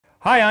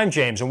Hi, I'm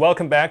James and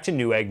welcome back to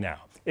Newegg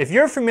Now. If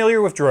you're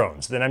familiar with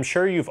drones, then I'm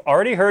sure you've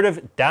already heard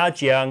of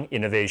DJI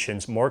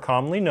Innovations, more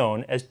commonly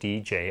known as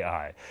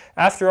DJI.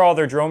 After all,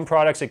 their drone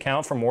products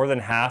account for more than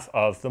half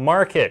of the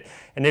market.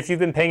 And if you've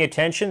been paying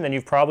attention, then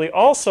you've probably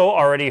also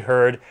already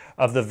heard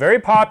of the very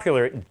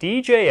popular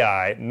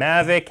DJI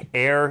Mavic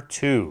Air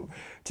 2.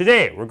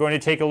 Today, we're going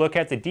to take a look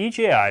at the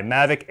DJI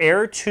Mavic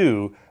Air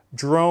 2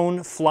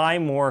 Drone Fly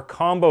More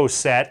combo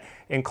set,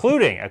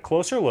 including a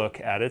closer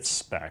look at its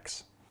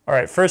specs. All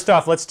right, first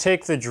off, let's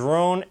take the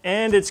drone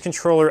and its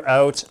controller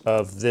out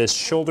of this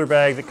shoulder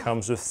bag that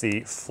comes with the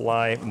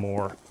Fly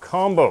More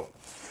combo.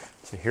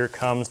 So here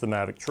comes the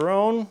Mavic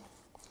drone.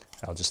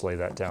 I'll just lay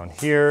that down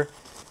here.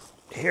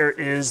 Here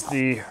is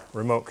the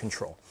remote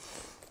control.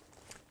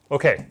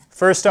 Okay,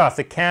 first off,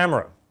 the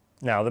camera.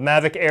 Now, the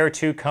Mavic Air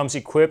 2 comes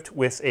equipped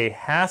with a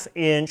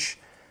 1/2-inch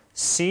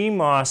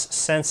CMOS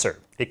sensor.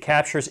 It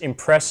captures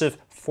impressive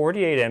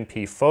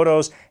 48MP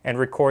photos and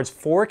records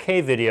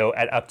 4K video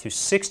at up to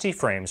 60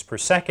 frames per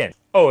second.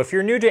 Oh, if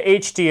you're new to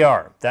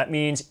HDR, that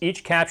means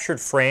each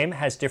captured frame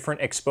has different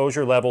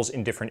exposure levels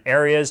in different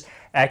areas,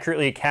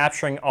 accurately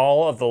capturing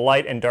all of the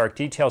light and dark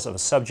details of a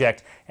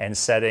subject and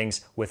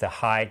settings with a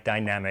high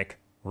dynamic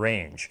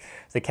range.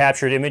 The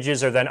captured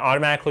images are then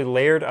automatically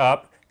layered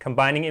up,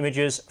 combining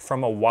images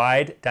from a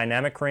wide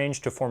dynamic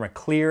range to form a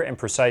clear and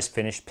precise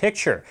finished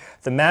picture.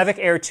 The Mavic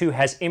Air 2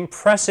 has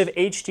impressive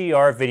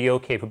HDR video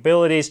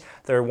capabilities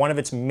that are one of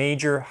its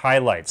major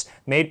highlights,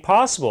 made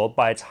possible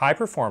by its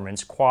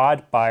high-performance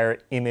quad-Bayer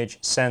image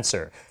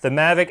sensor. The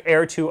Mavic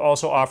Air 2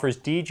 also offers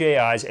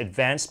DJI's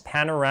advanced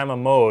panorama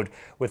mode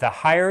with a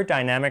higher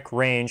dynamic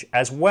range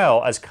as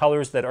well as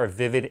colors that are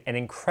vivid and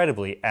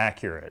incredibly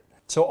accurate.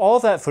 So all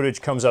of that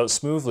footage comes out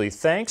smoothly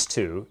thanks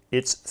to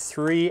its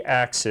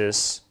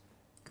 3-axis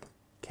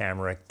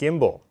camera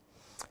gimbal.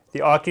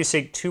 The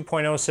OcuSync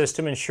 2.0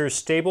 system ensures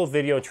stable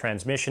video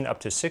transmission up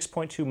to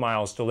 6.2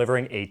 miles,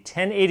 delivering a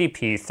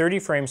 1080p 30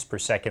 frames per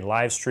second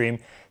live stream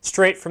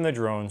straight from the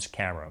drone's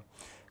camera.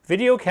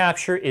 Video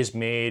capture is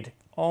made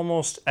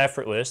almost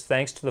effortless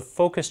thanks to the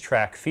Focus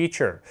Track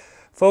feature.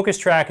 Focus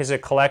Track is a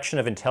collection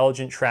of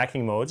intelligent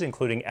tracking modes,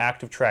 including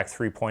Active Track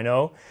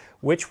 3.0,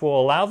 which will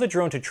allow the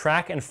drone to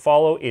track and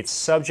follow its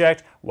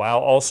subject while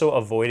also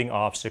avoiding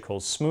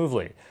obstacles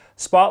smoothly.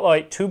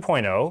 Spotlight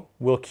 2.0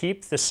 will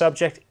keep the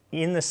subject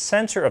in the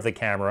center of the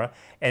camera,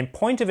 and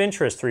Point of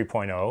Interest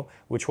 3.0,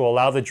 which will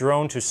allow the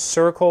drone to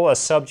circle a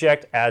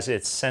subject as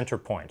its center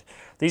point.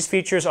 These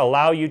features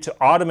allow you to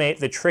automate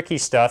the tricky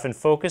stuff and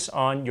focus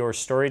on your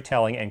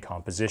storytelling and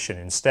composition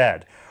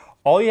instead.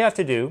 All you have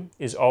to do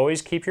is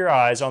always keep your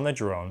eyes on the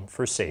drone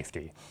for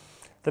safety.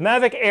 The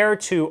Mavic Air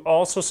 2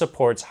 also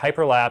supports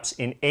hyperlapse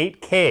in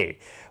 8K,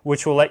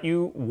 which will let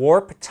you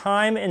warp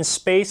time and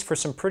space for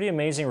some pretty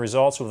amazing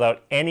results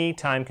without any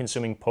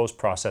time-consuming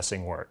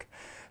post-processing work.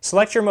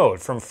 Select your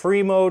mode from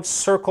free mode,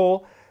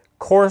 circle,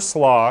 course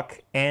lock,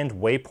 and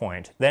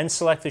waypoint. Then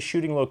select the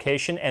shooting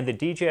location and the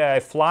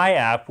DJI Fly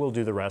app will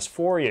do the rest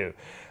for you.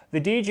 The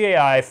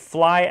DJI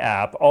Fly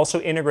app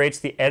also integrates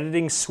the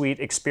editing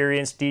suite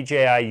experience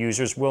DJI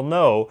users will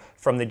know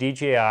from the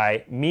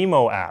DJI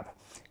Mimo app.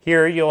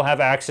 Here you'll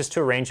have access to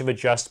a range of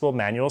adjustable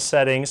manual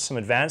settings, some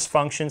advanced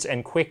functions,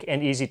 and quick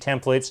and easy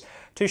templates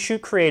to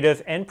shoot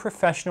creative and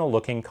professional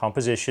looking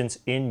compositions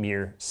in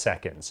mere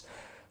seconds.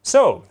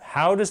 So,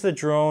 how does the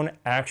drone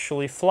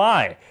actually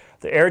fly?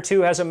 The Air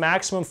 2 has a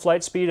maximum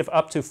flight speed of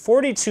up to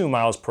 42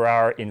 miles per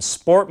hour in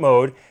sport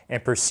mode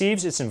and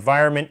perceives its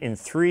environment in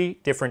 3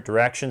 different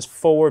directions: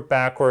 forward,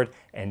 backward,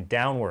 and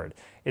downward.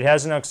 It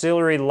has an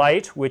auxiliary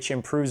light which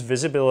improves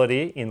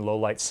visibility in low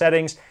light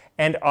settings,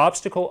 and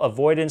obstacle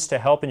avoidance to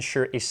help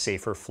ensure a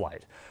safer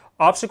flight.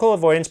 Obstacle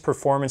avoidance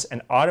performance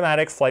and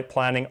automatic flight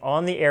planning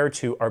on the Air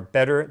 2 are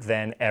better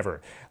than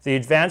ever. The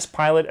Advanced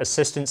Pilot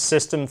Assistance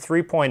System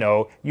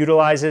 3.0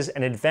 utilizes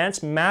an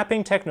advanced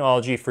mapping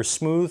technology for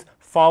smooth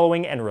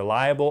following and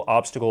reliable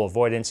obstacle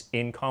avoidance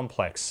in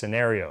complex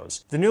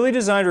scenarios. The newly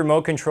designed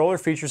remote controller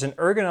features an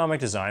ergonomic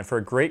design for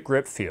a great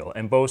grip feel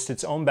and boasts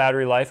its own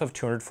battery life of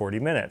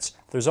 240 minutes.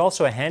 There's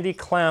also a handy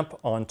clamp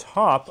on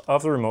top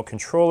of the remote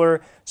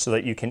controller so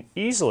that you can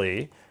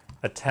easily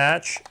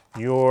attach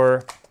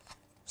your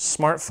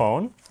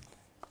smartphone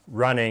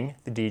running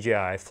the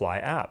DJI Fly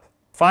app.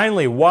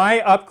 Finally, why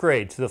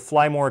upgrade to the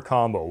Fly More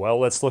combo? Well,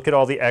 let's look at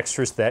all the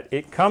extras that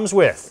it comes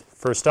with.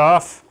 First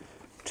off,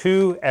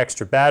 2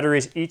 extra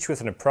batteries, each with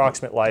an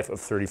approximate life of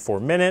 34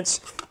 minutes.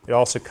 It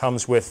also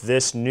comes with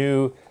this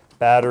new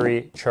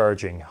battery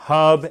charging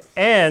hub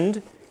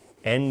and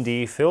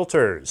ND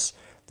filters.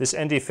 This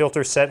ND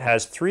filter set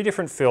has 3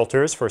 different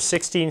filters for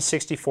 16,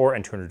 64,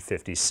 and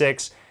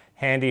 256,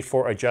 handy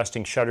for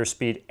adjusting shutter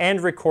speed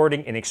and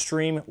recording in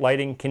extreme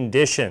lighting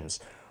conditions.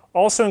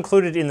 Also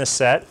included in the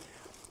set,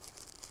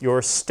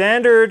 your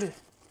standard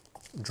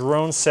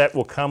drone set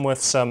will come with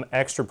some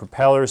extra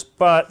propellers,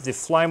 but the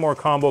Fly More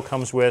combo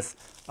comes with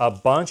a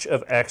bunch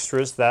of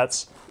extras.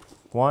 That's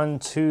 1,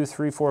 2,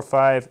 3, 4,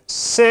 5,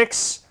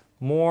 6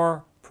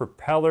 more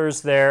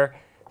propellers there.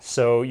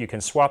 So you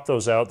can swap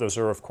those out. Those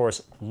are, of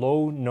course,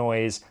 low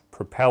noise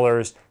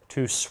propellers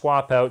to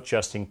swap out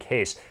just in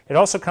case. It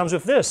also comes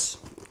with this,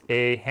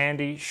 a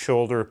handy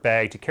shoulder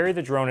bag to carry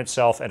the drone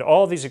itself and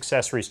all these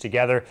accessories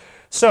together.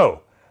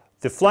 So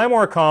the Fly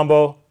More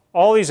combo,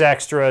 all these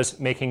extras,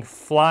 making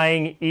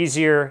flying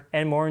easier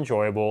and more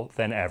enjoyable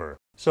than ever.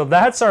 So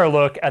that's our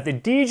look at the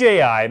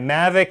DJI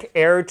Mavic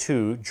Air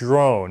 2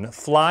 drone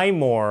Fly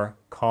More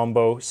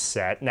combo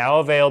set, now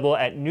available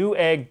at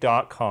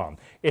newegg.com.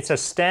 It's a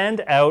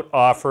standout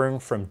offering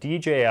from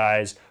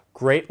DJI's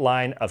great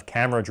line of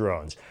camera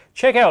drones.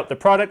 Check out the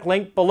product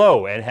link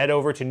below and head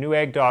over to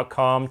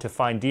newegg.com to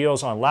find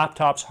deals on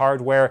laptops,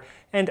 hardware,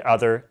 and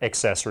other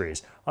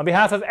accessories. On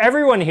behalf of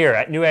everyone here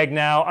at Newegg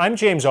Now, I'm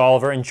James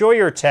Oliver. Enjoy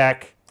your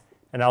tech,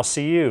 and I'll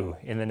see you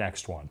in the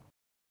next one.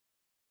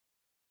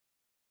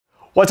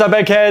 What's up,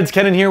 Eggheads?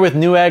 Ken in here with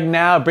Newegg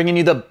Now, bringing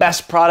you the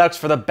best products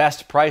for the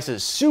best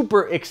prices.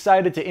 Super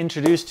excited to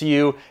introduce to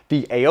you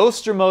the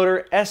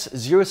AOSTIRMOTOR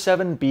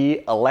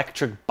S07-B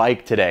Electric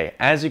Bike today.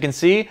 As you can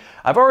see,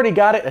 I've already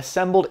got it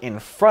assembled in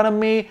front of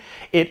me.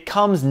 It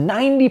comes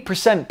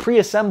 90%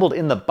 pre-assembled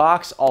in the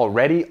box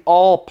already,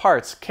 all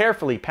parts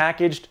carefully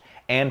packaged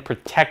and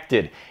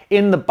protected.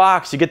 In the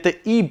box, you get the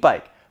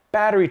e-bike,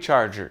 battery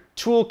charger,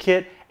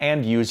 toolkit,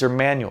 and user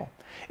manual.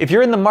 If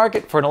you're in the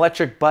market for an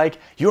electric bike,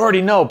 you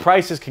already know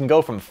prices can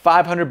go from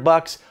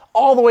 $500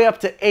 all the way up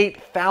to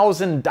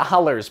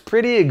 $8,000.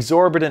 Pretty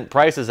exorbitant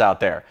prices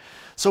out there.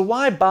 So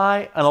why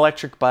buy an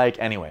electric bike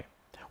anyway?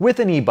 With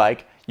an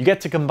e-bike, you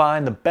get to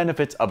combine the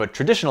benefits of a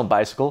traditional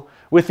bicycle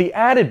with the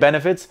added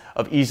benefits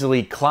of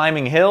easily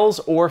climbing hills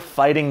or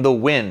fighting the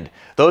wind.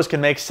 Those can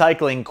make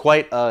cycling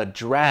quite a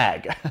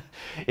drag.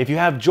 If you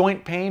have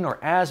joint pain or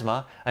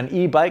asthma, an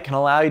e-bike can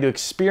allow you to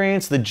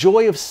experience the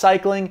joy of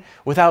cycling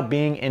without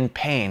being in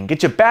pain.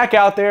 Get you back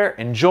out there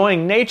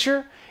enjoying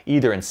nature,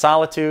 either in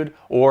solitude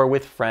or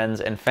with friends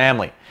and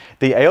family.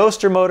 The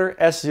AOSTIRMOTOR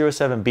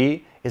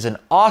S07-B is an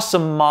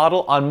awesome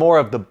model on more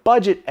of the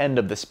budget end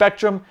of the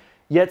spectrum,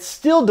 yet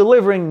still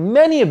delivering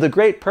many of the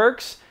great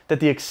perks that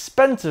the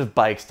expensive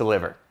bikes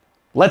deliver.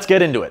 Let's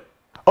get into it.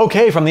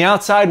 Okay, from the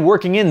outside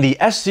working in, the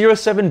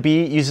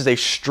S07-B uses a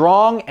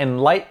strong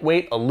and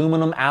lightweight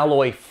aluminum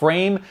alloy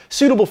frame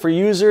suitable for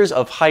users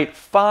of height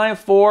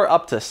 5'4"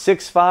 up to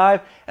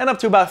 6'5" and up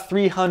to about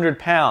 300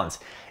 pounds.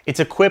 It's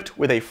equipped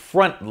with a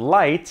front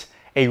light,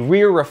 a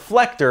rear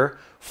reflector,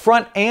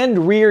 front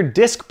and rear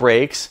disc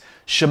brakes,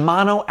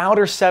 Shimano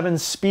Outer 7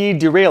 speed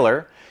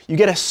derailleur. You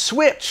get a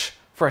switch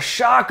for a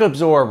shock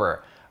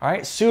absorber, all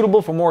right,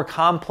 suitable for more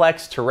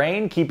complex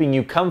terrain, keeping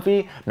you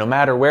comfy no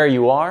matter where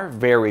you are.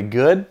 Very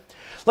good.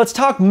 Let's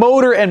talk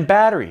motor and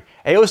battery.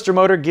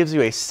 AOSTIRMOTOR gives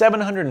you a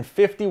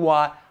 750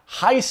 watt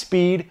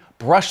high-speed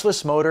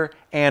brushless motor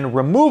and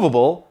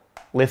removable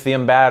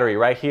lithium battery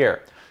right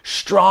here.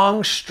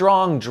 Strong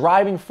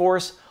driving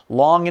force,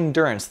 long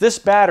endurance. This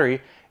battery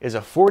is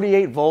a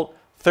 48 volt,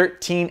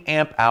 13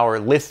 amp hour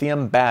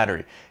lithium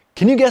battery.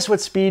 Can you guess what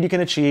speed you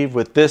can achieve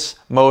with this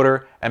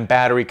motor and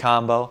battery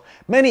combo?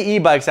 Many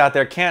e-bikes out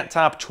there can't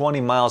top 20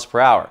 miles per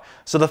hour.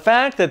 So the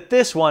fact that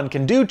this one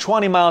can do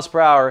 20 miles per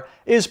hour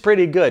is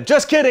pretty good.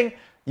 Just kidding!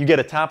 You get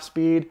a top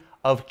speed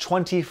of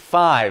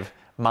 25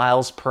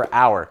 miles per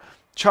hour.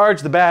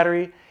 Charge the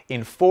battery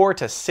in 4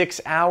 to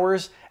 6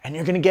 hours and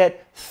you're gonna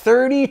get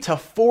 30 to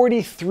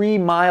 43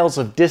 miles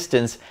of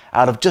distance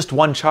out of just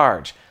one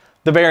charge.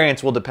 The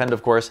variance will depend,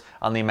 of course,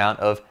 on the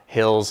amount of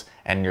hills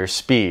and your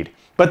speed.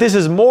 But this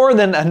is more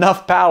than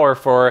enough power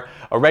for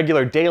a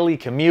regular daily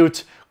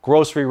commute,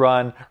 grocery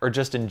run, or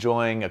just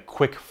enjoying a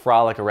quick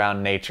frolic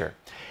around nature.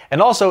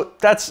 And also,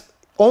 that's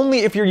only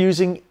if you're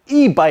using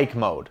e-bike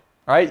mode.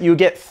 All right, you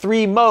get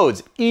 3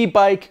 modes: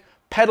 e-bike,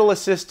 pedal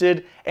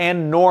assisted,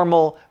 and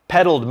normal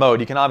pedaled mode.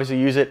 You can obviously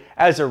use it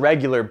as a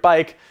regular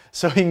bike,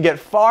 so you can get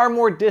far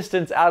more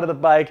distance out of the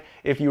bike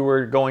if you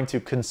were going to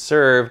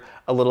conserve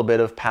a little bit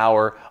of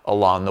power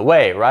along the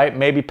way, right?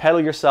 Maybe pedal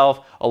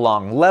yourself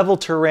along level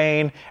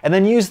terrain and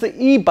then use the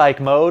e-bike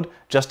mode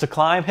just to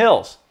climb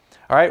hills.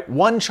 All right,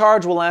 one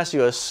charge will last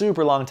you a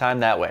super long time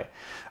that way.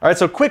 All right,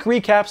 so quick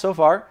recap so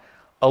far.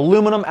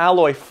 Aluminum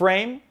alloy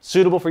frame,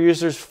 suitable for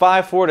users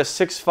 5'4" to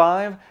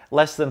 6'5",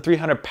 less than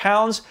 300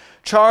 pounds.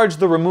 Charge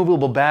the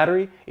removable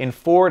battery in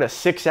 4 to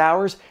 6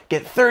 hours.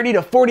 Get 30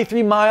 to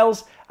 43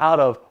 miles out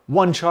of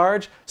one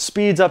charge.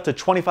 Speeds up to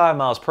 25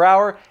 miles per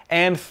hour.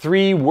 And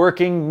 3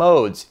 working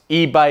modes: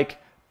 e-bike,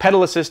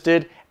 pedal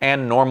assisted,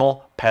 and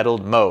normal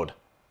pedaled mode.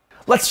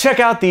 Let's check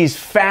out these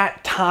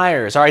fat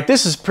tires. All right,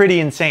 this is pretty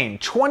insane.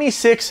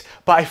 26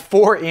 by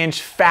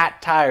 4-inch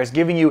fat tires,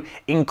 giving you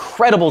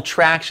incredible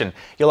traction.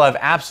 You'll have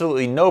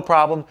absolutely no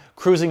problem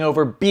cruising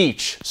over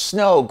beach,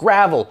 snow,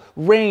 gravel,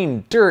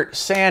 rain, dirt,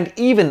 sand,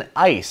 even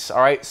ice.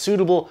 All right,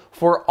 suitable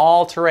for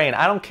all terrain.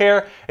 I don't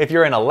care if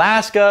you're in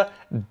Alaska,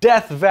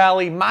 Death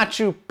Valley,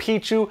 Machu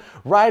Picchu,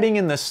 riding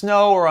in the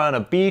snow, or on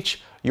a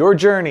beach. Your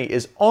journey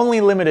is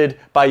only limited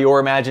by your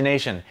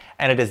imagination,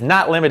 and it is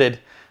not limited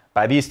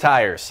by these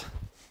tires.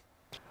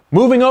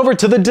 Moving over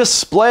to the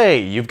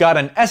display, you've got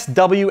an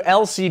SW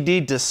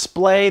LCD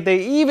display.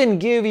 They even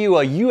give you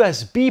a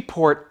USB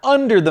port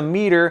under the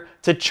meter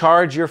to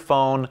charge your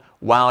phone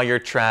while you're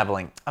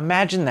traveling.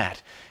 Imagine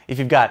that. If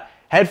you've got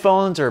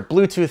headphones or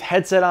Bluetooth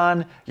headset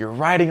on, you're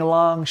riding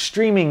along,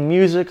 streaming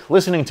music,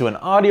 listening to an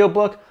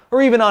audiobook,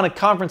 or even on a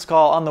conference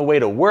call on the way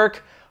to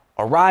work,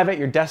 arrive at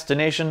your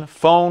destination,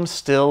 phone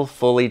still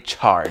fully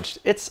charged.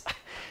 It's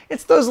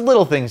those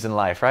little things in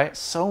life, right?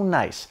 So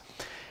nice.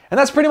 And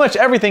that's pretty much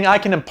everything I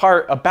can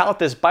impart about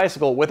this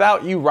bicycle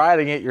without you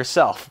riding it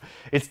yourself.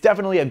 It's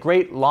definitely a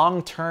great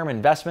long-term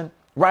investment.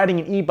 Riding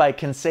an e-bike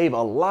can save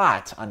a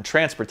lot on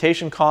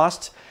transportation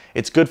costs.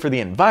 It's good for the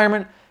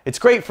environment. It's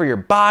great for your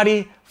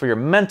body, for your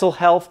mental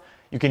health.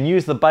 You can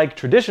use the bike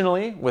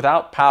traditionally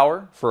without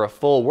power for a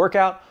full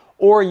workout,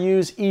 or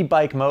use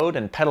e-bike mode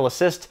and pedal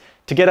assist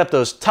to get up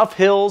those tough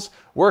hills,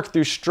 work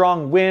through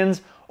strong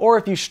winds, or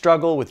if you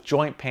struggle with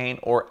joint pain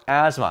or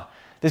asthma.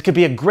 This could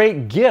be a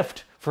great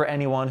gift for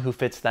anyone who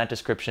fits that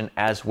description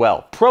as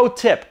well. Pro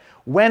tip,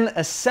 when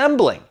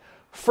assembling,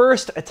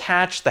 first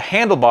attach the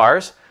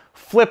handlebars,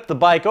 flip the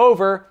bike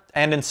over,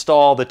 and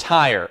install the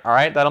tire, all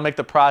right? That'll make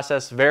the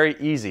process very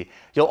easy.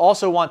 You'll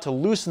also want to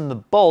loosen the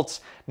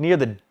bolts near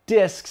the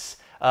discs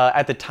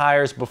at the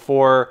tires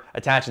before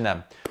attaching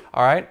them,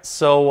 all right?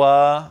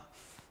 So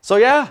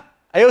yeah,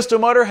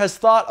 AOSTIRMOTOR has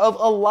thought of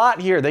a lot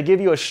here. They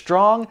give you a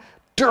strong,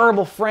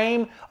 durable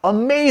frame,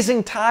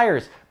 amazing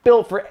tires,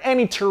 built for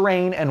any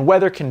terrain and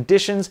weather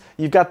conditions.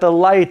 You've got the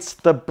lights,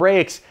 the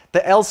brakes, the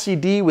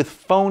LCD with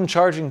phone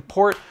charging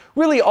port.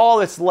 Really all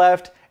that's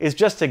left is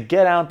just to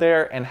get out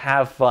there and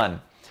have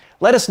fun.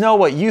 Let us know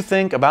what you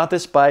think about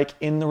this bike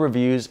in the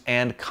reviews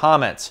and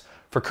comments.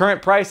 For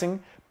current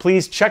pricing,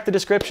 please check the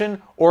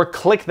description or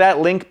click that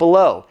link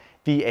below.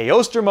 The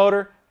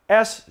AOSTIRMOTOR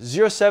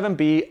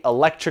S07-B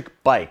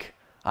Electric Bike.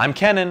 I'm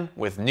Kenan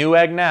with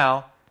Newegg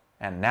Now,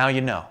 and now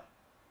you know.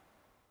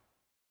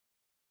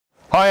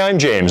 Hi, I'm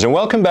James, and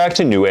welcome back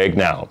to Newegg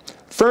Now.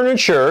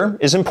 Furniture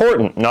is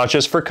important, not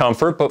just for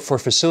comfort, but for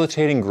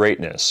facilitating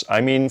greatness.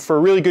 I mean, for a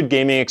really good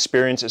gaming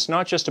experience, it's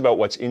not just about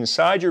what's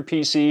inside your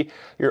PC,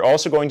 you're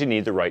also going to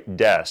need the right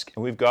desk,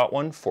 and we've got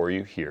one for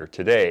you here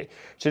today.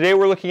 Today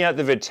we're looking at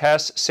the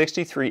Vitesse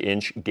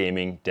 63-inch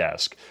gaming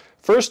desk.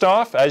 First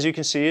off, as you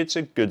can see, it's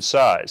a good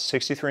size,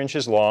 63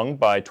 inches long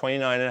by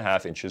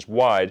 29.5 inches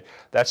wide.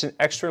 That's an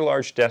extra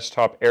large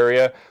desktop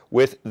area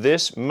with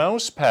this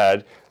mouse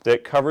pad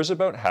that covers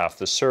about half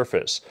the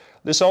surface.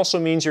 This also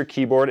means your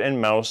keyboard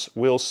and mouse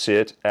will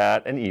sit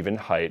at an even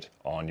height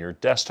on your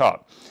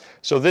desktop.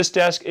 So this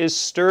desk is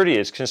sturdy.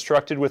 It's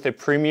constructed with a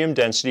premium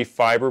density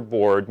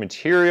fiberboard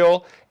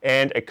material,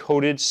 and a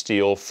coated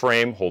steel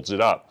frame holds it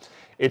up.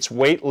 Its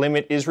weight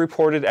limit is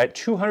reported at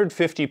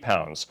 250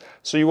 pounds,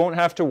 so you won't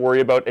have to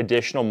worry about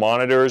additional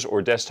monitors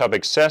or desktop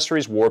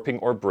accessories warping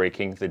or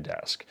breaking the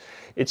desk.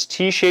 Its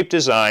T-shaped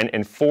design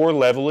and 4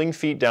 leveling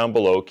feet down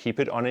below keep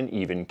it on an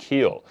even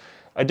keel.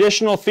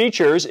 Additional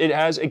features, it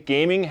has a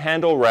gaming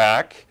handle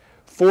rack,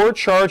 4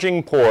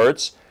 charging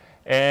ports,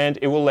 and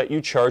it will let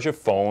you charge a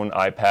phone,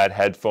 iPad,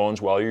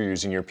 headphones while you're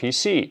using your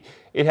PC.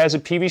 It has a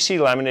PVC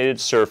laminated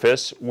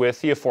surface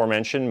with the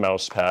aforementioned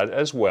mouse pad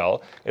as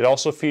well. It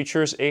also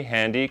features a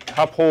handy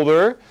cup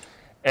holder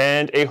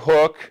and a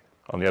hook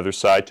on the other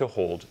side to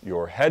hold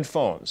your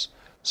headphones.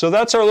 So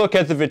that's our look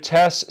at the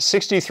Vitesse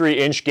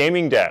 63-inch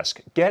gaming desk.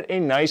 Get a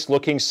nice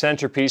looking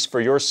centerpiece for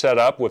your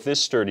setup with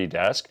this sturdy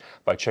desk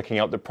by checking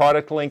out the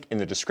product link in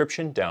the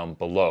description down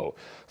below.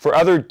 For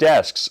other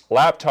desks,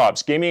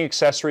 laptops, gaming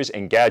accessories,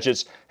 and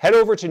gadgets, head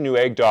over to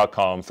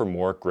Newegg.com for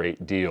more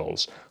great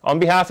deals. On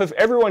behalf of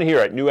everyone here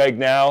at Newegg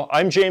Now,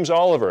 I'm James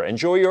Oliver.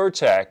 Enjoy your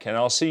tech, and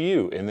I'll see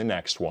you in the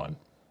next one.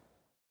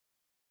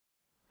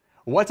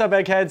 What's up,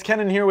 Eggheads?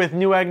 Kenan here with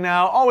Newegg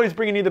Now, always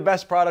bringing you the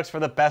best products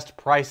for the best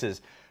prices.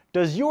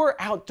 Does your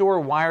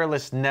outdoor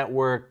wireless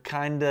network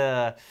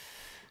kinda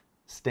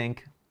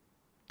stink?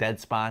 Dead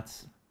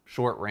spots?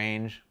 Short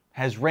range?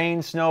 Has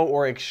rain, snow,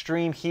 or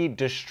extreme heat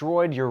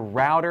destroyed your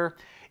router?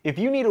 If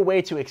you need a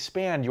way to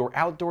expand your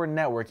outdoor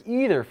network,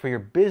 either for your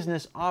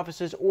business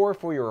offices or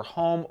for your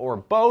home or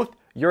both,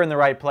 you're in the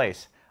right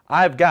place.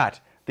 I've got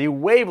the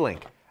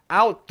WAVLINK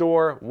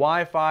Outdoor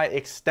Wi-Fi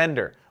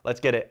Extender. Let's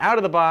get it out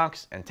of the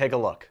box and take a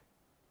look.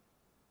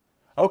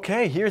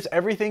 Okay, here's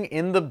everything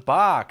in the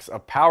box. A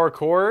power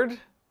cord,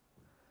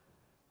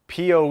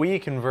 PoE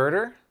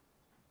converter,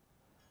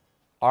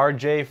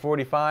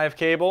 RJ45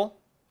 cable,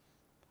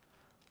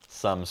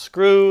 some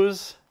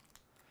screws,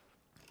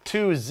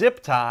 2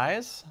 zip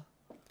ties,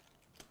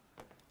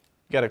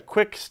 got a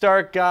quick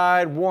start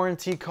guide,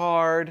 warranty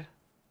card,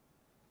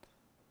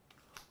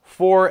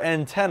 4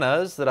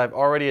 antennas that I've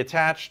already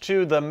attached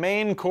to the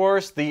main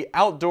course, the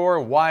Outdoor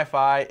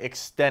Wi-Fi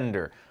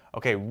Extender.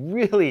 Okay,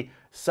 really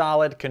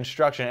solid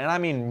construction, and I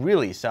mean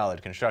really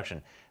solid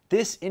construction.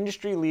 This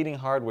industry-leading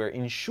hardware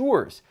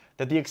ensures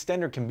that the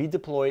extender can be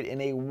deployed in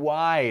a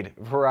wide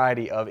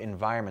variety of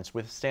environments,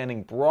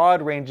 withstanding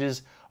broad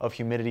ranges of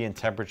humidity and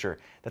temperature.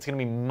 That's going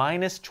to be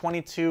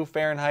 -22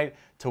 Fahrenheit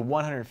to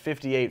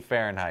 158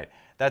 Fahrenheit.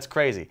 That's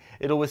crazy.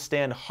 It'll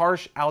withstand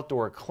harsh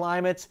outdoor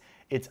climates.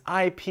 It's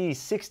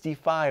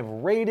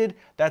IP65 rated.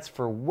 That's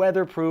for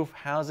weatherproof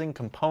housing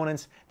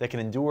components that can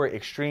endure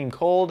extreme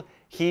cold,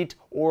 heat,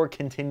 or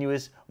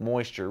continuous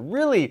moisture.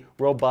 Really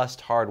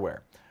robust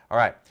hardware. All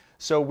right,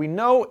 so we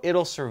know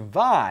it'll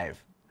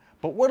survive,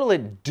 but what'll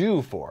it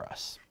do for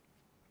us?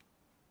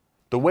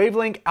 The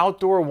WAVLINK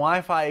Outdoor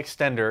Wi-Fi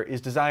Extender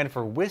is designed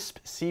for WISP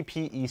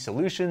CPE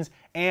solutions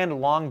and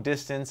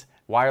long-distance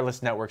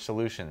wireless network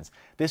solutions.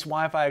 This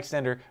Wi-Fi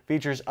extender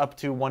features up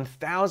to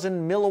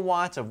 1,000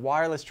 milliwatts of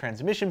wireless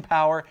transmission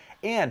power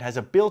and has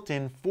a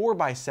built-in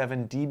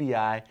 4x7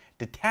 dBi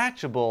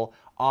detachable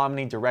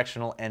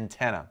omnidirectional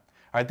antenna.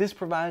 All right, this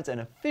provides an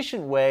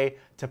efficient way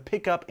to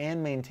pick up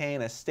and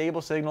maintain a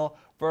stable signal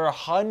for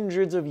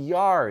hundreds of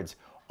yards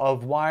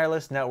of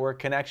wireless network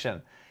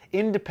connection.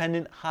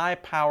 Independent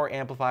high-power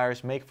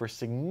amplifiers make for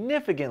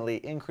significantly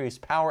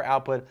increased power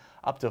output,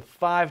 up to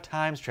 5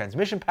 times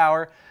transmission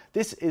power.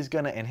 This is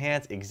going to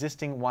enhance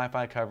existing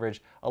Wi-Fi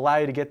coverage, allow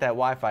you to get that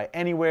Wi-Fi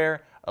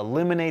anywhere,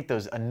 eliminate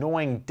those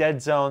annoying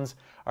dead zones.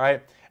 All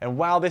right, and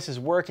while this is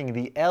working,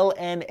 the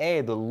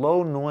LNA, the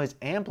low noise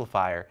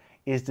amplifier,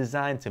 is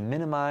designed to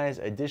minimize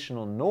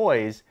additional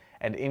noise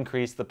and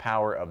increase the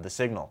power of the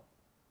signal.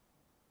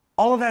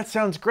 All of that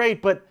sounds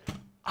great, but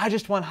I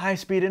just want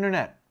high-speed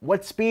internet.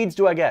 What speeds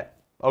do I get?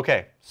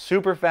 Okay,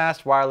 super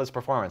fast wireless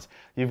performance.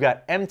 You've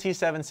got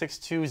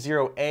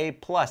MT7620A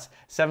plus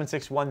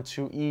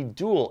 7612E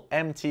dual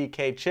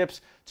MTK chips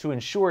to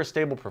ensure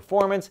stable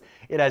performance.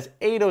 It has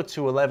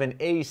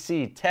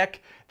 802.11ac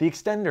tech. The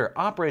extender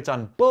operates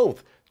on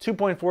both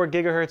 2.4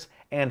 gigahertz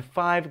and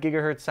 5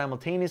 gigahertz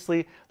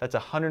simultaneously. That's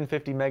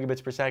 150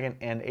 megabits per second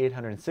and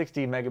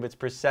 860 megabits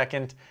per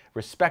second,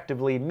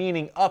 respectively,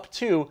 meaning up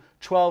to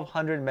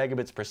 1200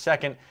 megabits per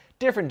second.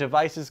 Different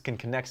devices can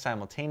connect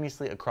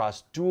simultaneously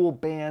across dual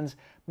bands,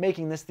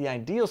 making this the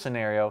ideal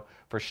scenario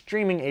for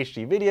streaming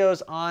HD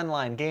videos,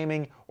 online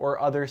gaming, or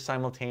other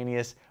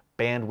simultaneous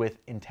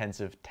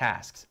bandwidth-intensive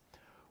tasks.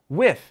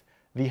 With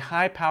the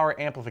high power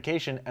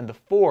amplification and the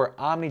 4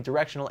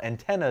 omnidirectional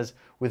antennas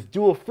with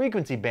dual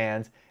frequency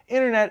bands,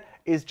 internet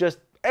is just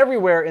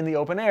everywhere in the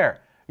open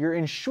air. You're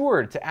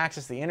ensured to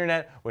access the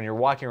internet when you're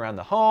walking around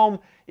the home,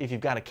 if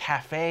you've got a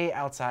cafe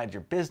outside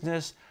your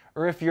business,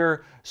 or if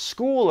your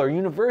school or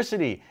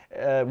university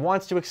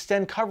wants to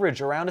extend coverage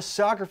around a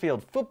soccer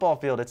field, football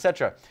field,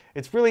 etc.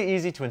 It's really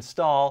easy to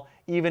install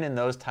even in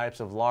those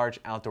types of large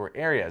outdoor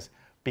areas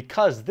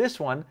because this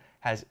one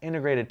has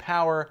integrated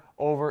power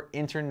over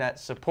internet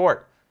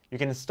support. You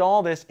can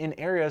install this in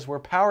areas where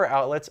power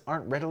outlets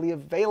aren't readily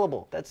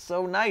available. That's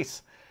so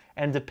nice.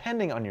 And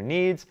depending on your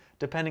needs,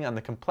 depending on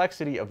the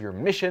complexity of your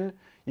mission,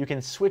 you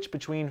can switch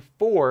between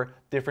 4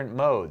 different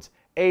modes: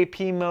 AP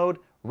mode,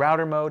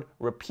 router mode,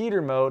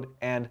 repeater mode,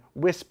 and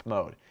WISP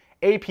mode.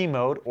 AP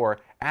mode, or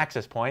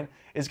access point,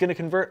 is going to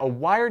convert a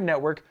wired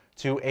network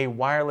to a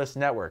wireless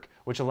network,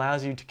 which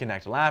allows you to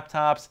connect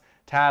laptops,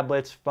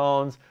 tablets,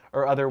 phones,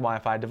 or other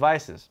Wi-Fi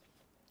devices.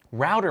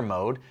 Router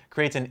mode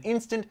creates an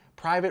instant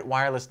private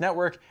wireless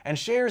network and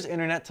shares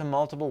internet to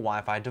multiple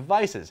Wi-Fi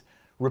devices.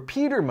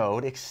 Repeater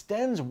mode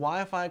extends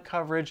Wi-Fi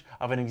coverage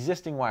of an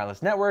existing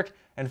wireless network.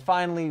 And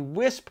finally,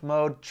 WISP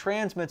mode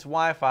transmits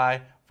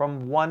Wi-Fi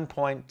from one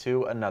point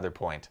to another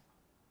point.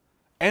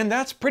 And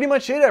that's pretty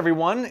much it,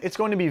 everyone. It's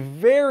going to be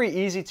very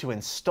easy to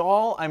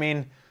install. I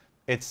mean,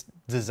 it's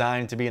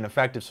designed to be an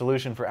effective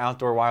solution for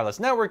outdoor wireless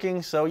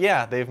networking, so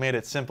yeah, they've made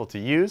it simple to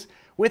use.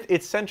 With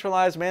its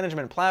centralized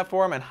management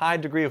platform and high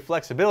degree of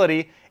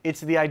flexibility,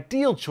 it's the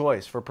ideal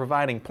choice for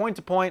providing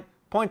point-to-point,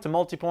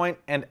 point-to-multipoint,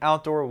 and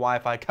outdoor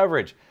Wi-Fi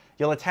coverage.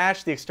 You'll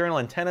attach the external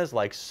antennas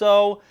like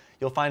so.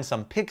 You'll find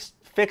some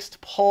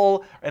fixed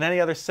pole and any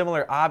other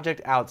similar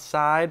object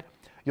outside.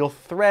 You'll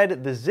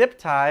thread the zip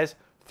ties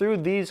through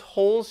these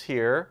holes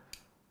here.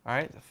 All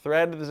right,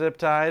 thread the zip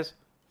ties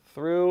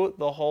through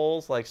the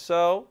holes like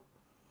so.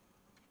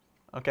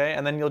 Okay,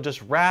 and then you'll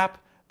just wrap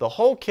the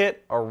whole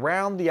kit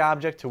around the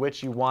object to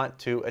which you want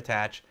to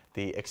attach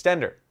the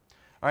extender.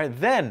 All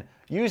right, then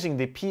using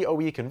the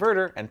PoE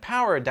converter and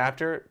power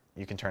adapter,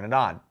 you can turn it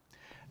on.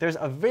 There's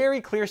a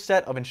very clear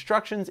set of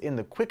instructions in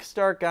the quick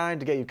start guide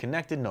to get you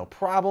connected, no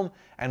problem.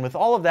 And with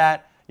all of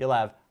that, you'll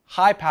have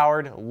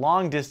high-powered,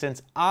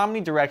 long-distance,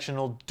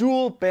 omnidirectional,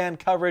 dual-band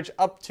coverage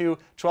up to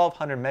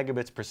 1200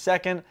 megabits per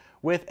second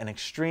with an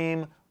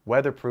extreme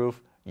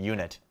weatherproof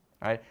unit.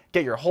 All right?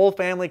 Get your whole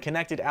family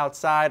connected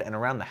outside and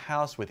around the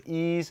house with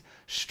ease.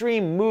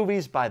 Stream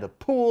movies by the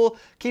pool.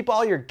 Keep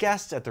all your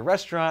guests at the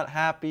restaurant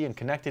happy and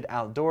connected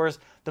outdoors.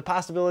 The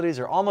possibilities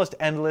are almost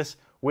endless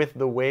with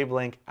the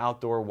WAVLINK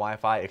Outdoor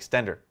Wi-Fi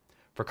Extender.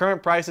 For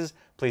current prices,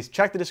 please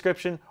check the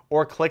description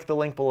or click the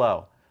link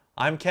below.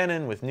 I'm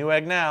Kenan with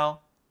Newegg Now,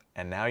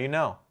 and now you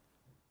know.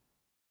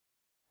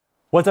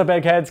 What's up,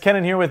 Eggheads?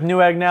 Kenan here with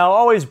Newegg Now,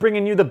 always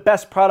bringing you the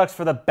best products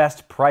for the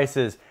best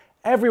prices.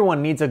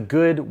 Everyone needs a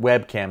good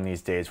webcam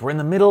these days. We're in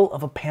the middle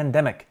of a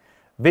pandemic.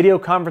 Video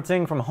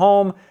conferencing from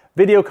home,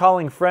 video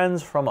calling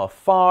friends from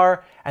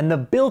afar, and the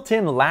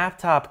built-in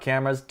laptop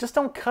cameras just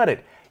don't cut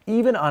it.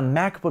 Even on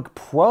MacBook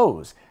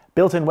Pros,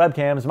 built-in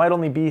webcams might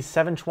only be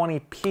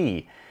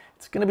 720p.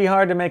 it's going to be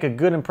hard to make a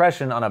good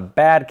impression on a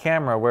bad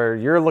camera where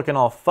you're looking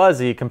all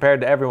fuzzy compared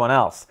to everyone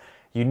else.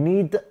 You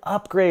need to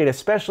upgrade,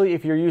 especially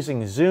if you're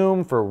using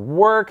Zoom for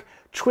work,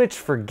 Twitch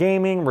for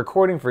gaming,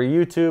 recording for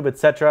YouTube,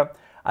 etc.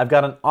 I've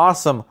got an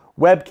awesome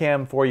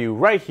webcam for you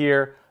right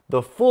here,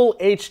 the Full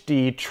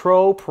HD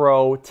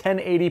TROPRO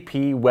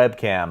 1080p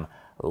webcam.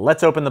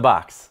 Let's open the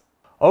box.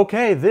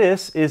 Okay,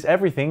 this is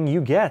everything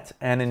you get.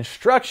 An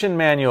instruction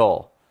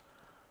manual.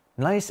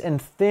 Nice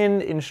and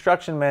thin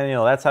instruction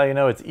manual. That's how you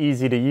know it's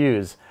easy to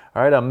use.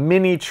 All right, a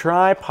mini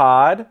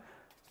tripod.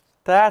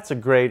 That's a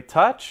great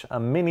touch, a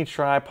mini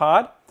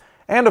tripod.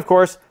 And of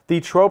course, the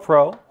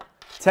TROPRO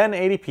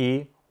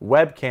 1080p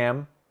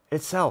webcam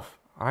itself.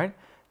 All right,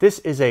 this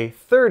is a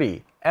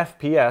 30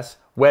 FPS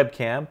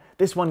webcam.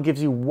 This one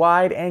gives you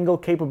wide angle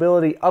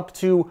capability up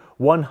to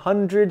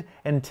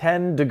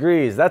 110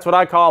 degrees. That's what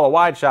I call a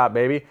wide shot,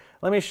 baby.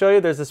 Let me show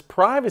you, there's this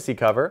privacy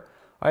cover.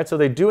 All right, so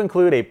they do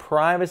include a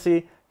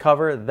privacy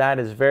cover. That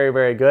is very,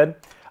 very good.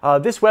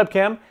 This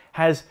webcam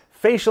has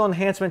facial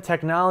enhancement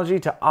technology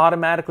to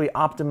automatically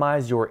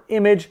optimize your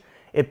image.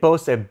 It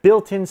boasts a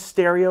built-in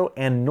stereo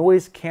and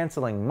noise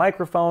canceling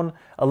microphone,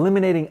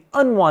 eliminating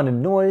unwanted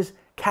noise,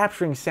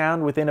 capturing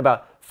sound within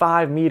about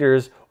 5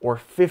 meters or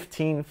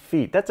 15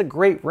 feet. That's a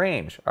great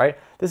range, all right?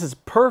 This is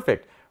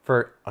perfect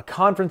for a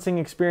conferencing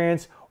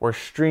experience or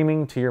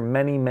streaming to your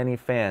many, many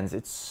fans.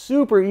 It's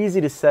super easy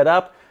to set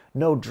up,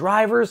 no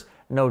drivers,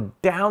 no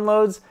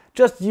downloads.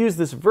 Just use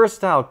this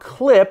versatile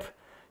clip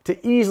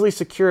to easily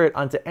secure it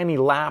onto any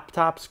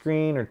laptop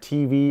screen or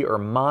TV or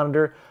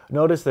monitor.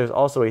 Notice there's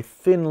also a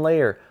thin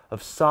layer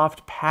of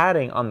soft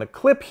padding on the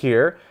clip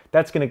here.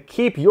 That's going to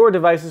keep your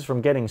devices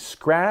from getting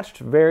scratched.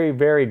 Very,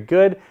 very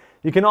good.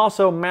 You can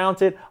also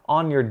mount it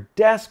on your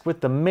desk with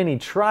the mini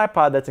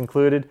tripod that's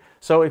included.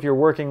 So if you're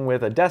working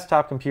with a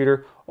desktop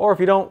computer or if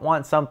you don't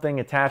want something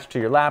attached to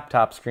your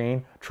laptop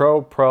screen,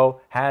 TROPRO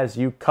has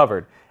you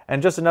covered.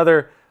 And just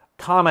another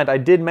comment, I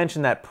did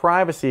mention that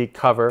privacy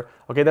cover.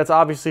 Okay, that's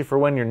obviously for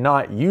when you're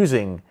not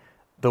using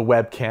the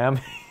webcam.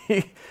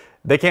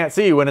 They can't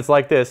see you when it's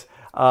like this.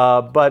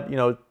 But you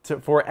know,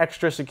 for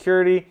extra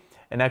security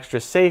and extra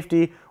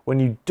safety, when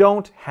you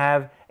don't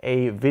have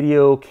a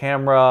video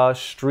camera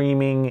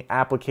streaming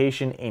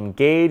application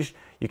engaged,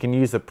 you can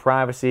use the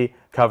privacy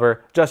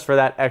cover just for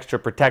that extra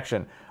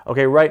protection.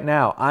 Okay, right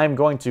now I'm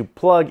going to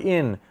plug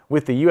in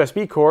with the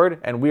USB cord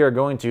and we are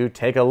going to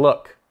take a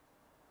look.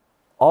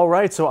 All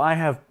right, so I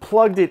have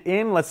plugged it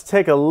in. Let's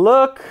take a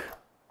look.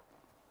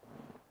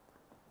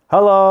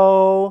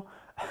 Hello.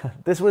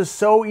 This was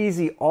so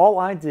easy. All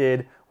I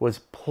did was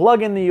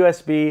plug in the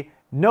USB,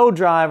 no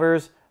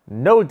drivers,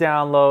 no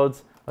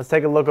downloads. Let's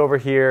take a look over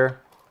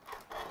here.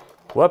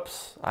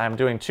 Whoops, I'm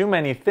doing too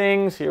many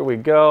things. Here we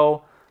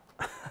go.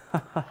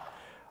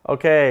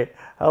 Okay,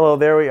 hello,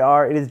 there we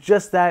are. It is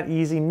just that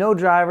easy. No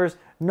drivers,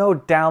 no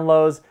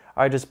downloads.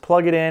 All right, just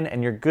plug it in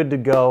and you're good to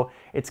go.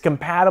 It's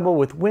compatible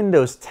with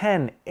Windows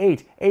 10,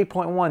 8,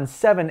 8.1,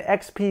 7,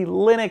 XP,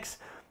 Linux.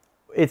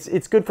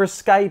 It's good for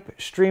Skype,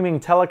 streaming,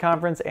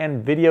 teleconference,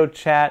 and video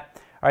chat.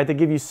 All right, they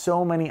give you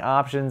so many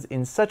options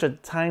in such a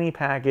tiny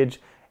package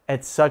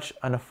at such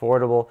an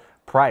affordable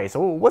price.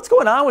 What's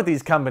going on with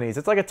these companies?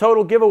 It's like a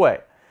total giveaway.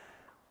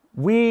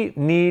 We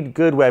need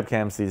good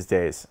webcams these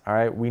days, all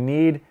right? We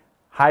need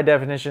high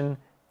definition,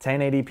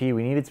 1080p.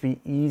 We need it to be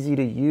easy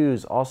to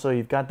use. Also,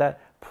 you've got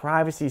that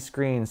privacy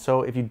screen.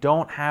 So if you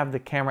don't have the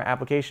camera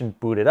application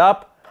booted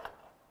up,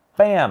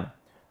 bam,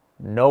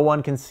 no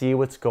one can see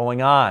what's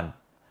going on,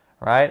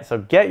 right? So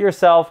get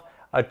yourself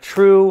a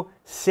true,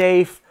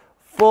 safe,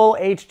 full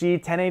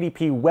HD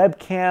 1080p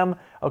webcam.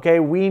 Okay,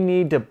 we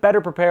need to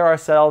better prepare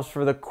ourselves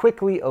for the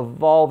quickly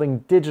evolving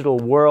digital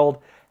world.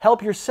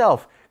 Help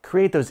yourself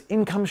create those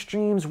income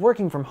streams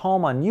working from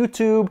home on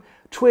YouTube,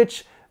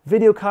 Twitch,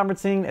 video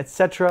conferencing,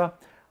 etc.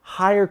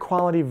 Higher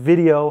quality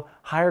video,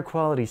 higher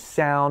quality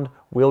sound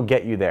will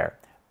get you there.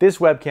 This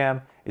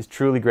webcam is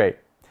truly great.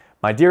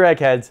 My dear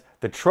Eggheads,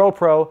 the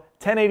TROPRO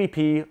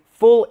 1080p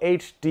Full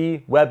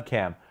HD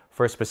webcam.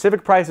 For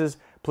specific prices,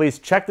 please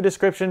check the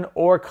description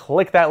or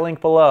click that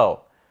link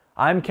below.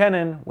 I'm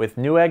Kenan with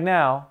Newegg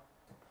Now,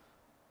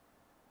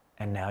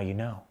 and now you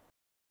know.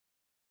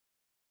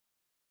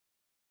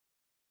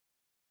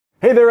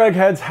 Hey there,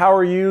 Eggheads. How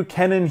are you?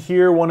 Kenan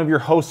here, one of your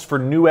hosts for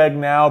Newegg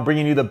Now,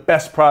 bringing you the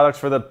best products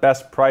for the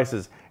best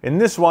prices. In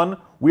this one,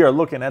 we are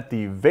looking at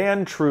the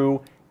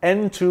Vantrue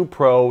N2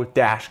 Pro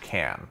dash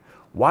cam.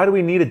 Why do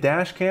we need a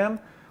dash cam?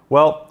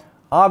 Well,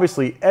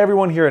 obviously,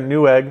 everyone here at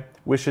Newegg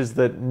wishes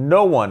that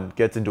no one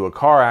gets into a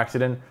car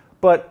accident,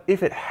 but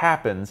if it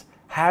happens,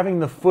 having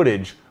the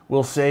footage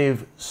will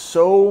save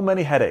so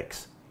many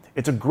headaches.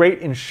 It's a great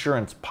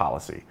insurance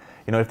policy.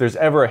 You know, if there's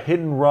ever a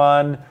hit and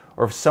run,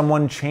 or if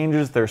someone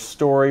changes their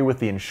story with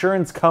the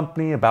insurance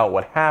company about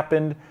what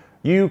happened,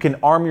 you can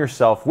arm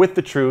yourself with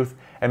the truth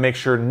and make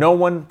sure no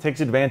one takes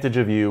advantage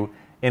of you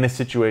in a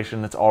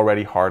situation that's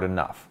already hard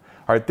enough.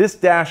 All right, this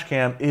dash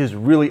cam is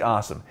really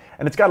awesome,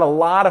 and it's got a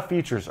lot of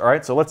features, all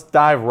right? So let's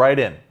dive right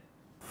in.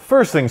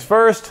 first things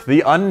first,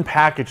 the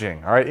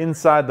unpackaging. All right,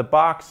 inside the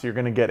box, you're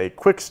gonna get a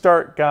quick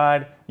start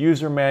guide,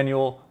 user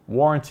manual,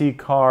 warranty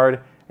card,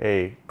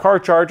 a car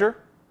charger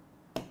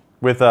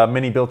with a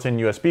mini built-in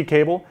USB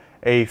cable,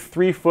 a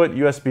 3-foot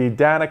USB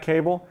data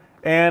cable,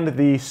 and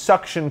the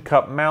suction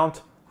cup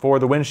mount for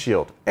the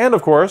windshield. And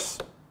of course,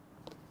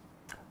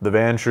 the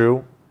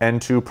Vantrue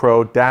N2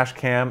 Pro dash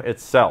cam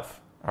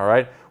itself. All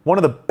right, one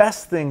of the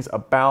best things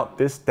about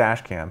this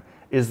dash cam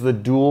is the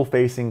dual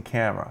facing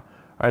camera.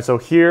 All right, so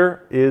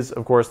here is,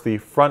 of course, the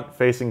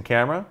front-facing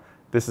camera.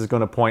 This is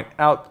going to point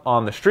out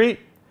on the street.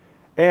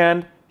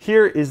 And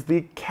here is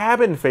the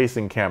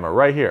cabin-facing camera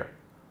right here.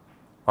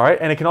 All right,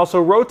 and it can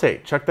also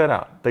rotate. Check that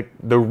out.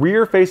 The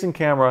rear-facing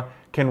camera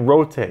can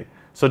rotate.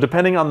 So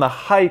depending on the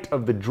height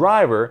of the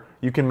driver,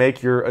 you can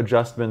make your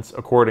adjustments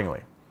accordingly.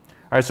 All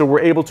right, so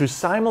we're able to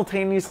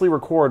simultaneously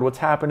record what's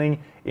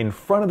happening in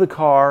front of the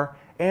car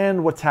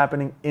and what's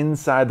happening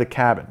inside the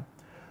cabin.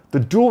 The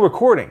dual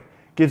recording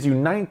gives you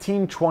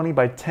 1920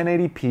 by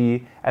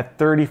 1080p at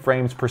 30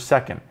 frames per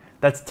second.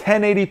 That's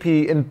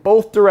 1080p in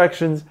both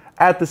directions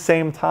at the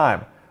same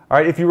time. All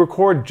right, if you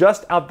record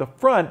just out the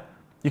front,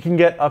 you can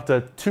get up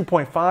to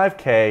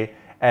 2.5K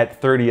at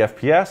 30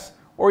 FPS,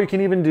 or you can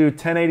even do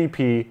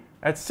 1080p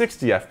at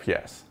 60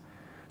 FPS.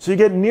 So you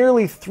get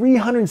nearly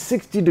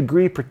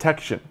 360-degree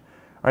protection.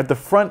 All right, the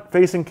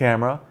front-facing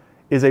camera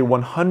is a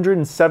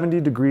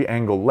 170-degree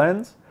angle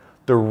lens.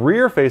 The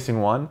rear-facing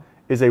one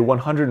is a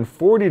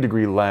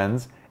 140-degree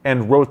lens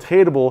and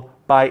rotatable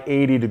by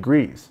 80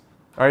 degrees.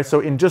 All right,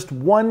 so in just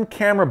one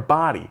camera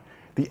body,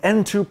 the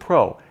N2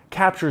 Pro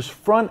captures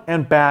front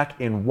and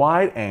back in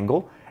wide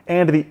angle,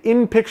 and the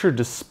in-picture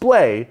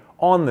display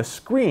on the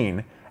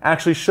screen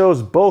actually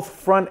shows both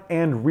front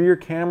and rear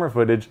camera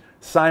footage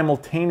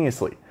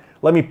simultaneously.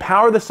 Let me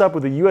power this up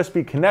with a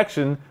USB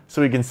connection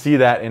so we can see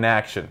that in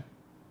action.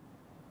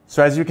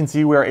 So as you can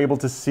see, we are able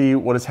to see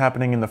what is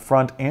happening in the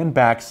front and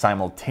back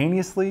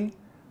simultaneously.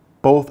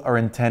 Both are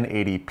in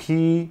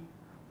 1080p.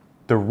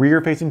 The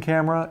rear-facing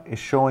camera is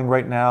showing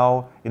right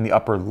now in the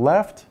upper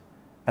left,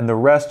 and the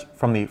rest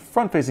from the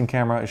front-facing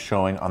camera is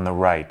showing on the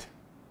right.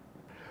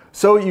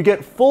 So you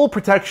get full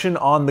protection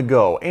on the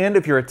go, and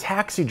if you're a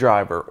taxi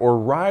driver or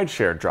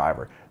rideshare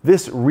driver,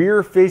 this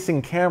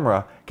rear-facing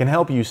camera can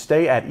help you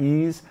stay at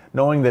ease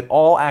knowing that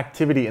all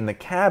activity in the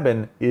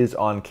cabin is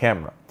on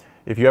camera.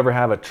 If you ever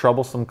have a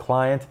troublesome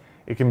client,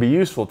 it can be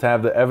useful to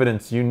have the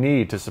evidence you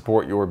need to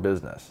support your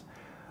business.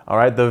 All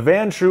right, the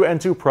Vantrue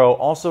N2 Pro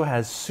also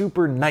has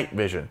super night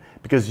vision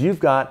because you've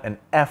got an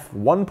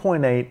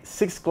f1.8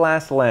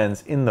 6-glass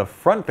lens in the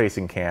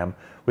front-facing cam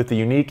with the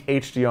unique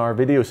HDR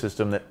video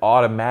system that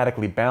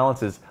automatically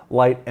balances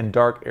light and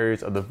dark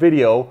areas of the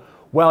video,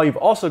 while you've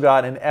also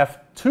got an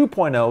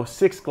f2.0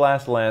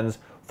 6-glass lens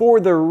for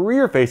the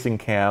rear-facing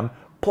cam,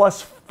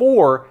 plus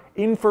 4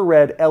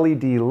 infrared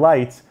LED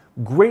lights,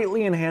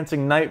 greatly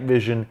enhancing night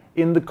vision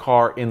in the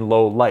car in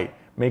low light,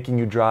 making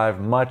you drive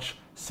much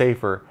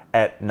safer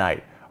at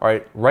night. All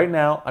right, right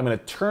now I'm going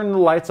to turn the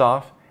lights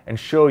off and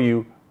show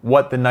you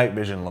what the night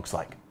vision looks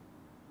like.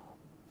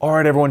 All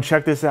right, everyone,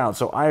 check this out.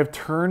 So I have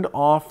turned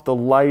off the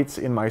lights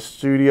in my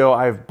studio.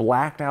 I've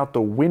blacked out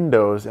the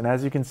windows, and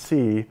as you can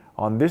see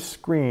on this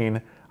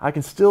screen, I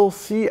can still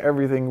see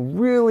everything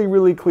really,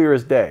 really clear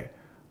as day.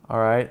 All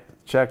right,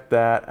 check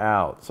that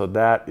out. So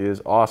that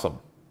is awesome.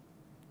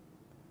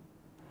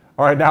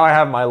 All right, now I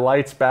have my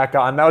lights back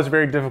on. That was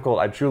very difficult.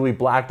 I truly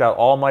blacked out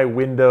all my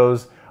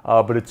windows,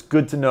 but it's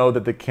good to know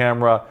that the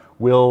camera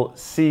will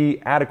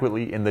see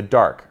adequately in the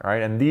dark. All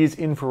right, and these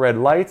infrared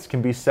lights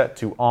can be set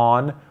to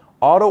on,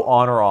 auto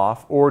on or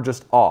off, or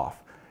just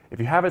off. If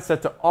you have it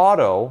set to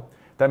auto,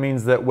 that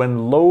means that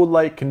when low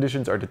light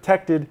conditions are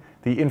detected,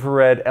 the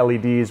infrared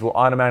LEDs will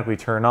automatically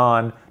turn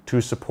on to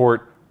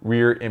support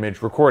rear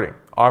image recording,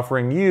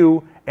 offering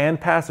you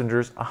and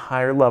passengers a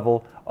higher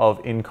level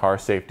of in-car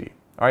safety.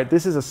 All right,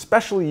 this is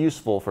especially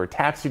useful for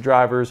taxi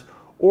drivers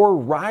or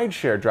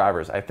rideshare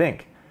drivers, I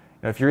think.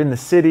 You know, if you're in the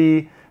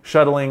city,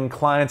 shuttling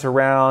clients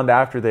around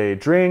after they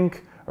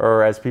drink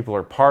or as people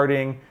are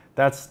partying,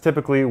 that's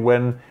typically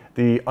when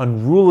the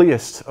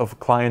unruliest of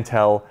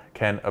clientele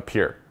can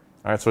appear.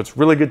 All right, so it's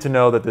really good to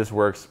know that this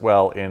works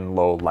well in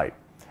low light.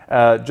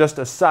 Just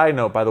a side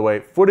note, by the way,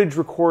 footage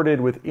recorded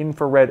with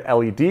infrared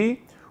LED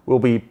will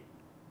be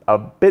a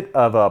bit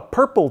of a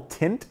purple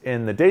tint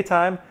in the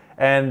daytime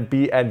and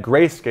be at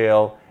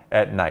grayscale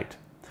at night.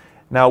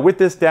 Now with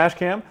this dash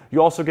cam,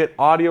 you also get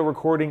audio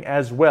recording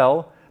as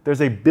well.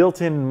 There's a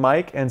built-in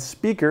mic and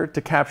speaker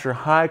to capture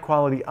high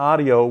quality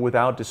audio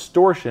without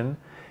distortion.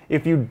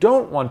 If you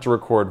don't want to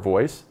record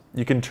voice,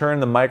 you can turn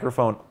the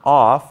microphone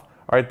off.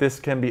 All right, this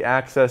can be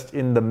accessed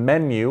in the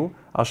menu.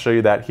 I'll show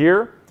you that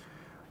here.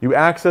 You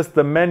access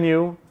the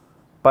menu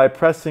by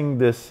pressing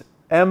this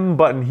M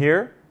button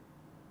here.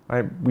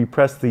 All right, we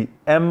press the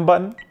M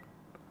button,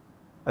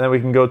 and then we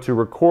can go to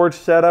record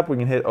setup. We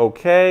can hit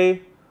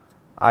OK.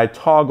 I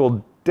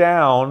toggle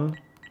down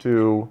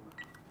to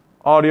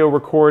audio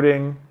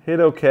recording,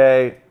 hit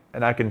OK,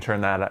 and I can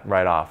turn that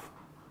right off.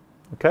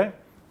 Okay?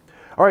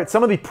 All right,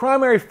 some of the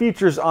primary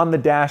features on the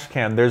dash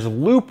cam. There's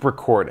loop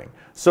recording.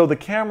 So the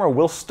camera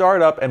will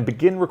start up and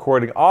begin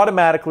recording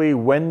automatically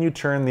when you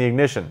turn the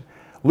ignition.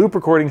 Loop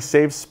recording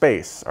saves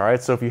space, all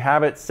right? So if you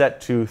have it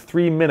set to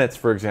 3 minutes,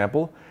 for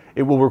example,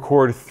 it will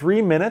record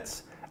 3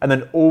 minutes and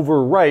then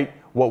overwrite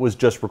what was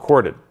just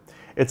recorded.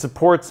 It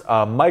supports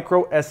a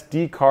micro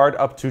SD card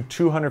up to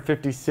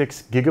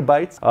 256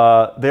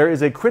 gigabytes. There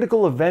is a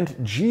critical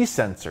event G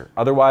sensor,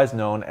 otherwise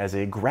known as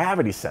a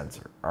gravity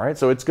sensor, all right?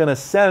 So it's gonna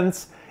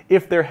sense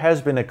if there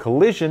has been a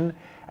collision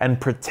and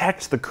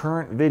protects the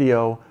current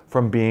video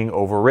from being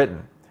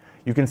overwritten.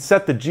 You can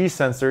set the G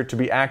sensor to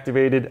be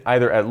activated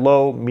either at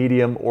low,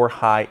 medium, or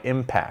high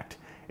impact.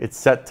 It's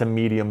set to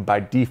medium by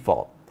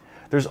default.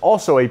 There's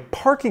also a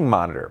parking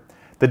monitor.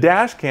 The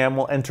dash cam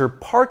will enter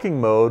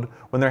parking mode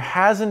when there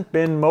hasn't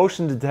been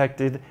motion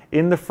detected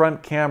in the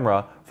front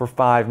camera for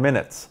 5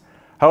 minutes.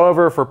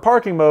 However, for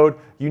parking mode,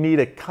 you need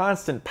a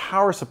constant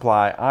power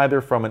supply either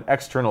from an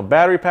external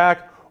battery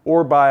pack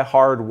or by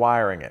hard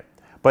wiring it.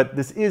 But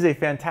this is a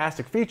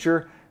fantastic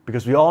feature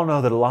because we all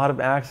know that a lot of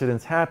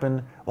accidents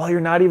happen while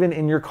you're not even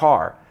in your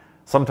car.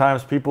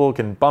 Sometimes people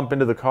can bump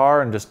into the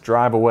car and just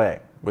drive away.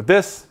 With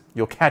this,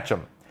 you'll catch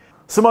them.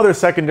 Some other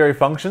secondary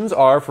functions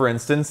are, for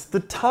instance, the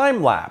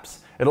time lapse.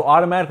 It'll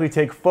automatically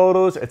take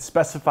photos at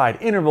specified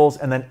intervals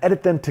and then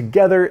edit them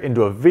together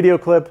into a video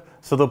clip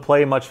so they'll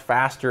play much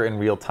faster in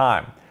real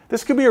time.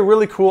 This could be a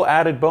really cool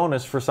added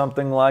bonus for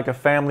something like a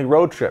family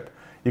road trip.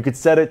 You could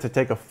set it to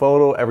take a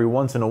photo every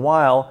once in a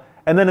while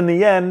and then in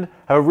the end,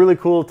 have a really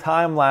cool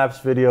time-lapse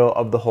video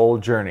of the whole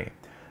journey.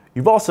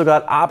 You've also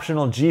got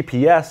optional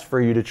GPS for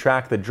you to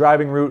track the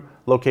driving route,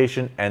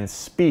 location, and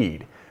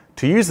speed.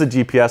 To use the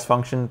GPS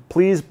function,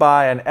 please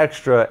buy an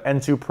extra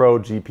N2 Pro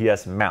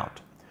GPS mount.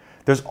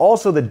 There's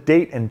also the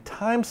date and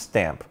time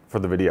stamp for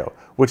the video,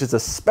 which is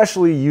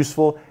especially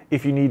useful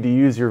if you need to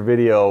use your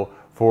video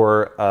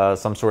for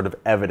some sort of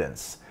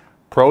evidence.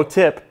 Pro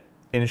tip,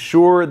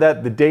 ensure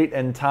that the date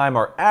and time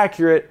are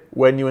accurate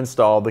when you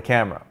install the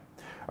camera.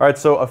 All right,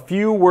 so a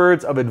few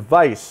words of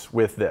advice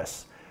with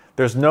this.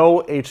 There's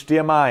no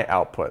HDMI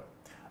output.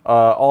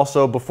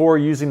 Also, before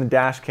using the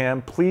dash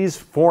cam, please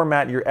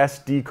format your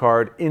SD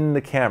card in the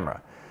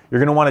camera. You're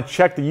going to want to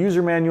check the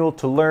user manual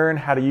to learn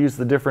how to use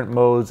the different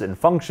modes and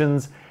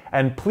functions,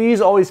 and please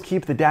always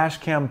keep the dash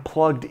cam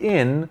plugged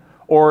in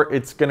or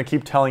it's going to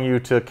keep telling you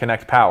to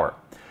connect power.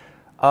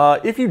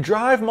 If you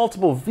drive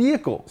multiple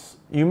vehicles,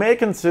 you may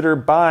consider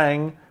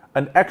buying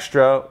an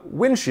extra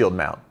windshield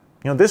mount.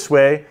 This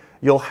way,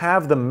 you'll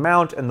have the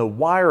mount and the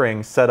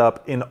wiring set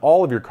up in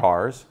all of your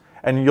cars,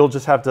 and you'll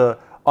just have to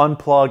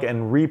unplug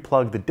and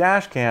replug the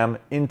dash cam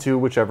into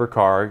whichever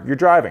car you're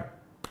driving.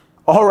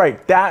 All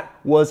right, that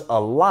was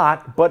a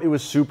lot, but it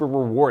was super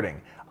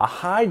rewarding. A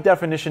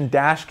high-definition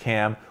dash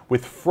cam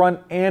with front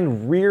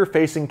and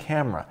rear-facing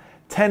camera,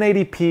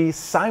 1080p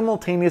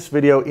simultaneous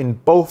video in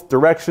both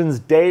directions,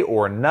 day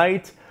or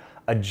night,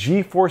 a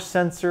G-force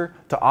sensor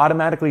to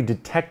automatically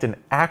detect an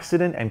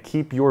accident and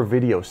keep your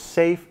video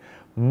safe,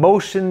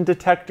 motion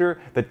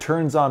detector that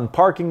turns on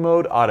parking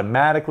mode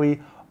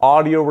automatically,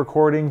 audio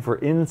recording for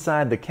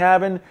inside the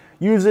cabin,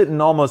 use it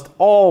in almost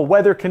all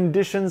weather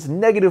conditions,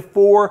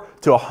 -4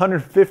 to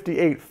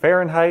 158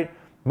 Fahrenheit.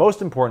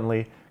 Most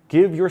importantly,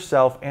 give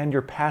yourself and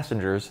your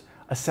passengers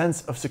a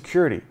sense of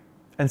security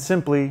and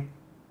simply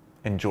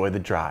enjoy the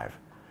drive.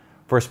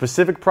 For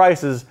specific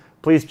prices,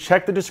 please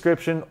check the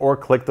description or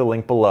click the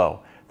link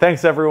below.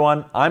 Thanks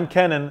everyone, I'm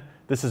Kenan,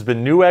 this has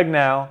been Newegg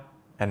Now,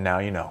 and now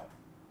you know.